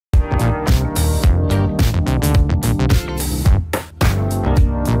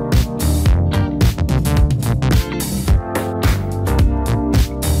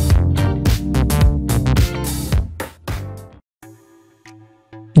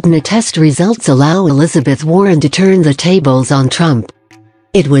DNA test results allow Elizabeth Warren to turn the tables on Trump.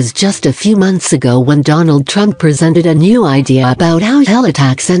 It was just a few months ago when Donald Trump presented a new idea about how he'll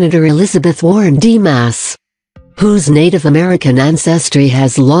attack Senator Elizabeth Warren DeMass, whose Native American ancestry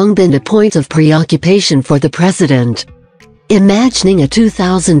has long been a point of preoccupation for the president. Imagining a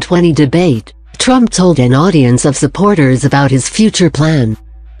 2020 debate, Trump told an audience of supporters about his future plan.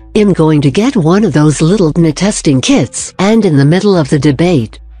 "I'm going to get one of those little DNA testing kits," and in the middle of the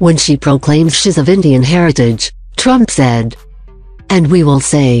debate, when she proclaims she's of Indian heritage, Trump said, "And we will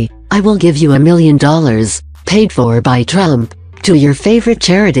say, I will give you $1 million, paid for by Trump, to your favorite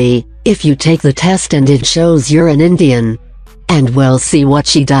charity, if you take the test and it shows you're an Indian. And we'll see what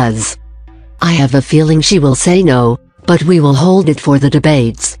she does. I have a feeling she will say no, but we will hold it for the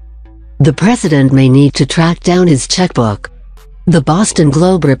debates." The president may need to track down his checkbook. The Boston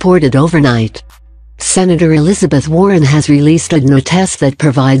Globe reported overnight. Senator Elizabeth Warren has released a DNA test that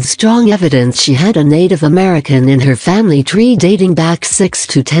provides strong evidence she had a Native American in her family tree dating back 6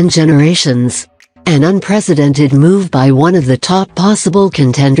 to 10 generations. An unprecedented move by one of the top possible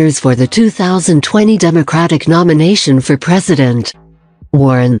contenders for the 2020 Democratic nomination for president.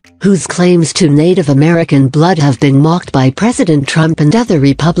 Warren, whose claims to Native American blood have been mocked by President Trump and other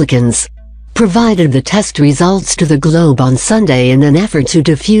Republicans, provided the test results to the Globe on Sunday in an effort to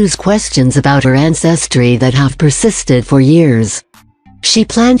diffuse questions about her ancestry that have persisted for years. She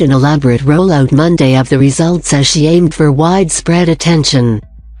planned an elaborate rollout Monday of the results as she aimed for widespread attention.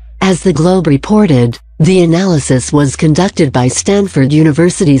 As the Globe reported, the analysis was conducted by Stanford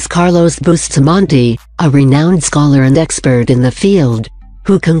University's Carlos Bustamante, a renowned scholar and expert in the field,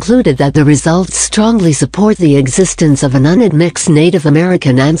 who concluded that the results strongly support the existence of an unadmixed Native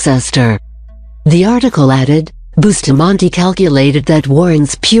American ancestor. The article added, Bustamante calculated that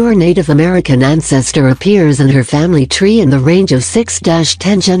Warren's pure Native American ancestor appears in her family tree in the range of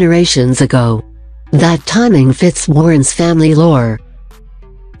 6-10 generations ago. That timing fits Warren's family lore,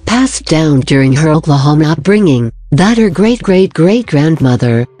 passed down during her Oklahoma upbringing, that her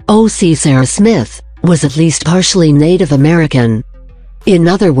great-great-great-grandmother, O.C. Sarah Smith, was at least partially Native American. In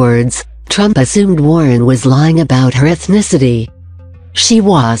other words, Trump assumed Warren was lying about her ethnicity. She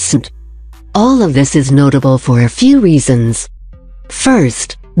wasn't. All of this is notable for a few reasons.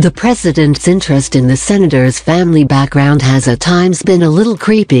 First, the president's interest in the senator's family background has at times been a little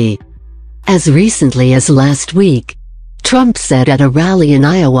creepy. As recently as last week, Trump said at a rally in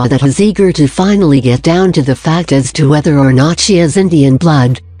Iowa that he's eager to finally get down to the fact as to whether or not she has Indian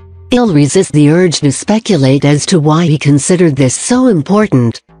blood. He'll resist the urge to speculate as to why he considered this so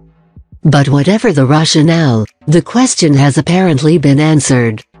important. But whatever the rationale, the question has apparently been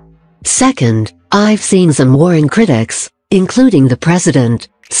answered. Second, I've seen some Warren critics, including the president,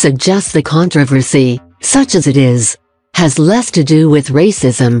 suggest the controversy, such as it is, has less to do with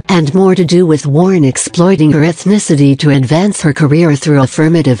racism and more to do with Warren exploiting her ethnicity to advance her career through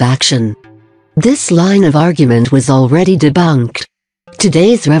affirmative action. This line of argument was already debunked.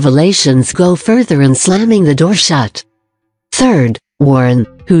 Today's revelations go further in slamming the door shut. Third, Warren,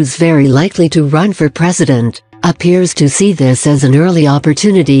 who's very likely to run for president, appears to see this as an early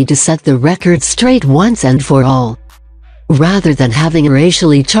opportunity to set the record straight once and for all. Rather than having a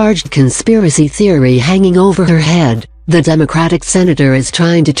racially charged conspiracy theory hanging over her head, the Democratic senator is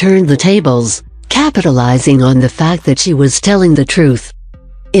trying to turn the tables, capitalizing on the fact that she was telling the truth.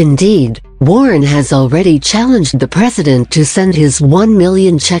 Indeed, Warren has already challenged the president to send his $1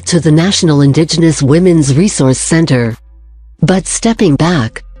 million check to the National Indigenous Women's Resource Center. But stepping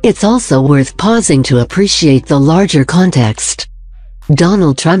back, it's also worth pausing to appreciate the larger context.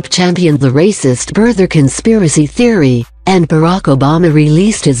 Donald Trump championed the racist birther conspiracy theory, and Barack Obama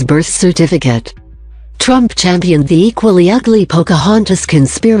released his birth certificate. Trump championed the equally ugly Pocahontas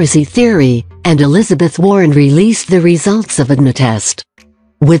conspiracy theory, and Elizabeth Warren released the results of a DNA test.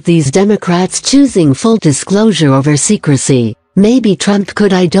 With these Democrats choosing full disclosure over secrecy, maybe Trump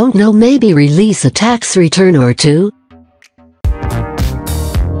could maybe release a tax return or two.